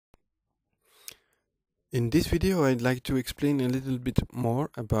In this video, I'd like to explain a little bit more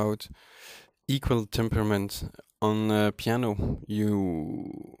about equal temperament. On piano,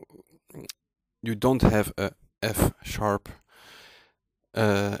 you don't have a F sharp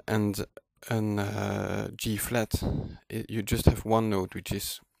and an G flat. You just have one note, which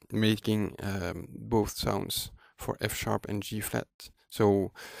is making both sounds for F sharp and G flat.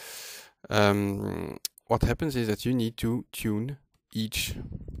 So what happens is that you need to tune each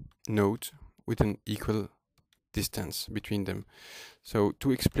note with an equal distance between them. So to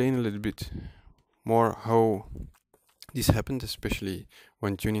explain a little bit more how this happened, especially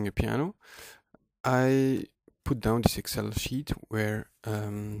when tuning a piano, I put down this Excel sheet where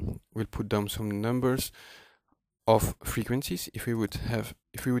we'll put down some numbers of frequencies. If we would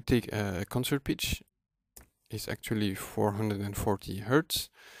take a concert pitch, is actually 440 hertz.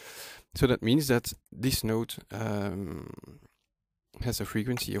 So that means that this note has a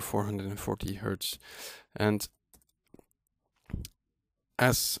frequency of 440 hertz, and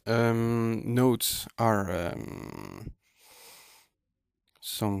as notes are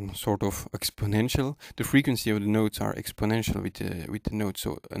some sort of exponential, the frequency of the notes are exponential with the note.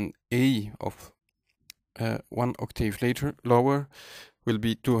 So an A of 1 octave lower will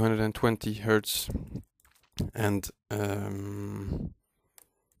be 220 hertz, and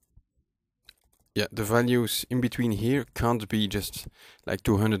yeah, the values in between here can't be just like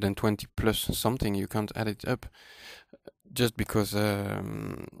 220 plus something. You can't add it up, just because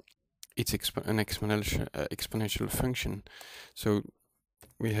it's an exponential function. So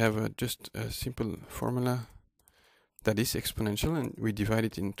we have just a simple formula that is exponential, and we divide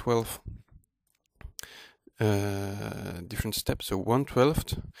it in 12 different steps. So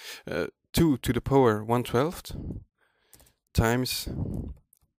 1/12, 2 to the power 1/12 times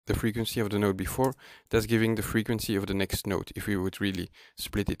the frequency of the note before. That's giving the frequency of the next note if we would really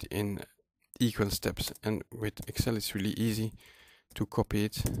split it in equal steps. And with Excel it's really easy to copy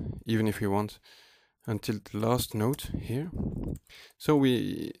it, even if you want, until the last note here. So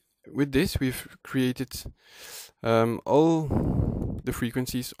with this we've created all the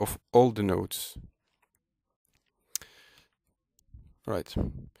frequencies of all the notes. Right.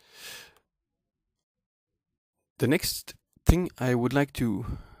 The next thing I would like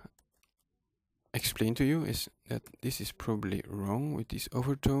to explain to you is that this is probably wrong with these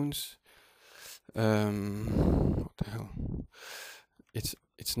overtones. What the hell?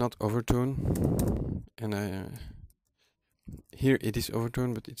 It's not overtone, and here it is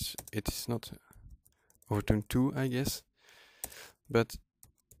overtone, but it is not overtone 2, I guess. But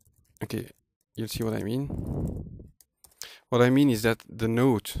okay, you'll see what I mean. What I mean is that the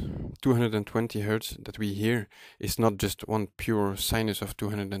note 220 hertz that we hear is not just one pure sinus of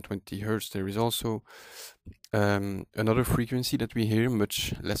 220 hertz. There is also another frequency that we hear,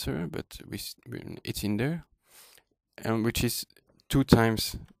 much lesser, but it's in there, and which is 2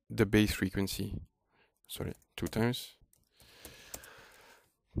 times the base frequency. Sorry, 2 times.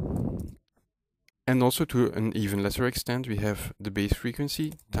 And also, to an even lesser extent, we have the base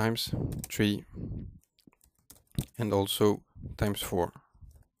frequency times 3 and also times 4.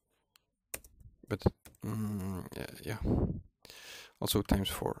 But yeah, also times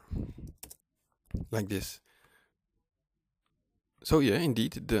 4, like this. So yeah,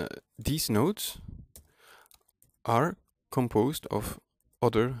 indeed, these notes are composed of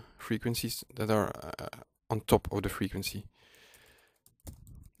other frequencies that are on top of the frequency.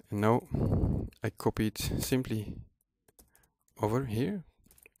 And now I copy it simply over here,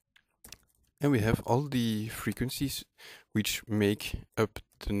 and we have all the frequencies which make up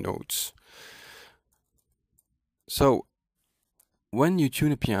the notes. So when you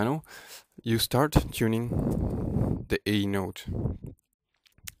tune a piano, you start tuning the A note.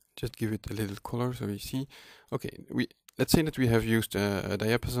 Just give it a little color so we see. Okay, let's say that we have used a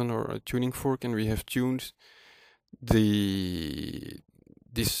diapason or a tuning fork, and we have tuned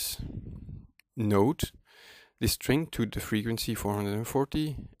this note, this string, to the frequency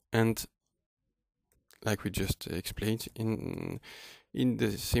 440, and like we just explained, in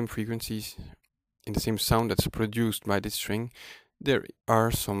the same frequencies, in the same sound that's produced by this string, there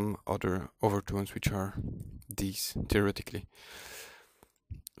are some other overtones which are these, theoretically.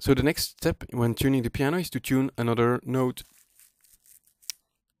 So the next step when tuning the piano is to tune another note,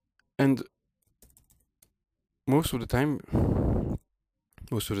 and most of the times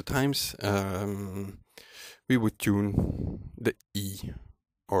we would tune the E,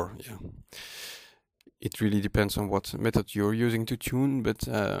 or yeah, it really depends on what method you're using to tune, but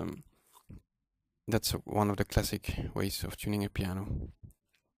that's one of the classic ways of tuning a piano.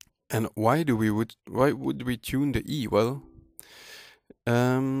 And why would we tune the E? Well,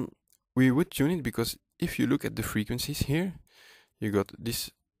 we would tune it because if you look at the frequencies here, you got this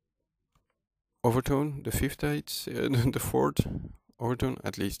overtone, the fifth, it's the fourth overtone.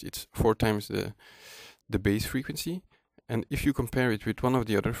 At least it's 4 times the bass frequency. And if you compare it with one of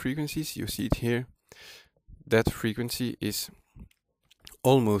the other frequencies, you see it here. That frequency is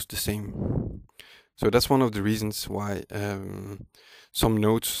almost the same. So that's one of the reasons why some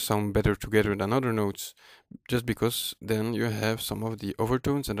notes sound better together than other notes, just because then you have some of the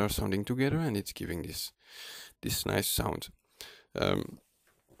overtones that are sounding together and it's giving this nice sound.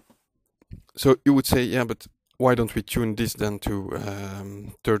 So you would say, yeah, but why don't we tune this then to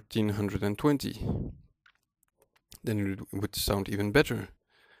 1320? Then it would sound even better.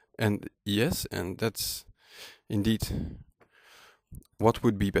 And yes, and that's indeed what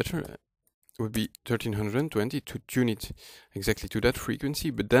would be better. It would be 1320 to tune it exactly to that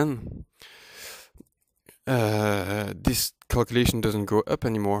frequency, but then this calculation doesn't go up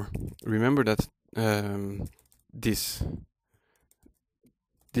anymore. Remember that this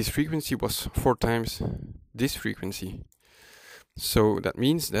frequency was 4 times this frequency. So that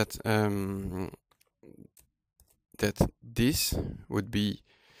means that that this would be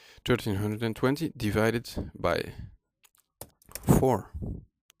 1320 divided by 4.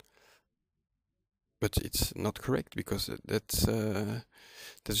 But it's not correct because that's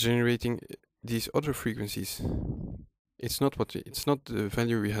generating these other frequencies. It's not the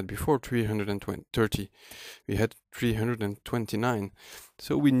value we had before, 330. We had 329.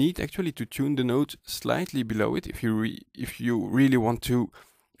 So we need actually to tune the note slightly below it if you really want to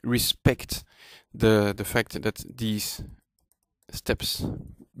respect the fact that these steps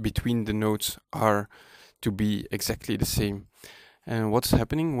between the notes are to be exactly the same. And what's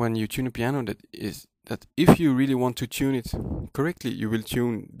happening when you tune a piano is that if you really want to tune it correctly, you will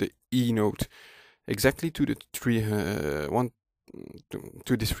tune the E note exactly to the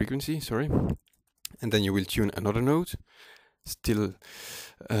to this frequency, sorry, and then you will tune another note. Still,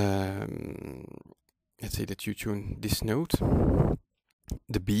 let's say that you tune this note,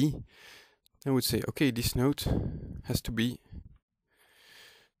 the B. I would say, okay, this note has to be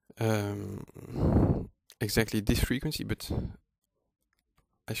exactly this frequency, but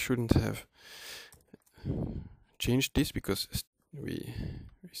I shouldn't have changed this because we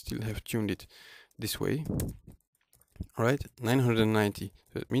still have tuned it this way. Alright, 990.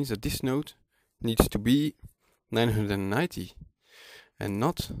 So it means that this note needs to be 990 and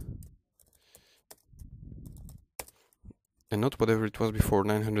not whatever it was before,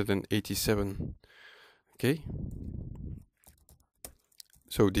 987. Okay?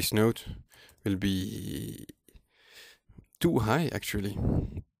 So this note will be too high actually.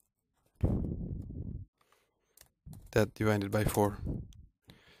 That divided by 4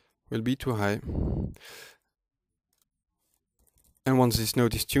 will be too high. And once this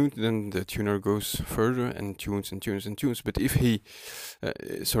note is tuned, then the tuner goes further and tunes and tunes and tunes. But if he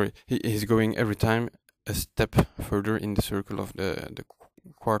is going every time a step further in the circle of the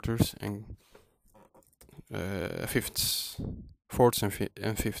quarters and fifths, fourths and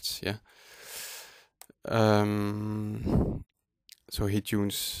fifths, yeah. So he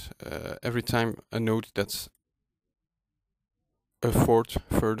tunes every time a note that's a fourth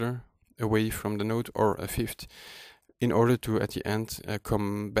further away from the note or a fifth, in order to at the end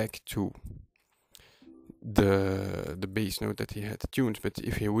come back to the bass note that he had tuned. But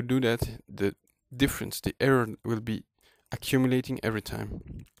if he would do that, the difference, the error will be accumulating every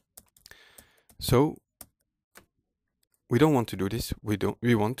time. So we don't want to do this.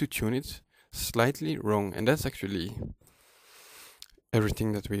 We want to tune it slightly wrong, and that's actually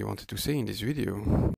everything that we wanted to say in this video.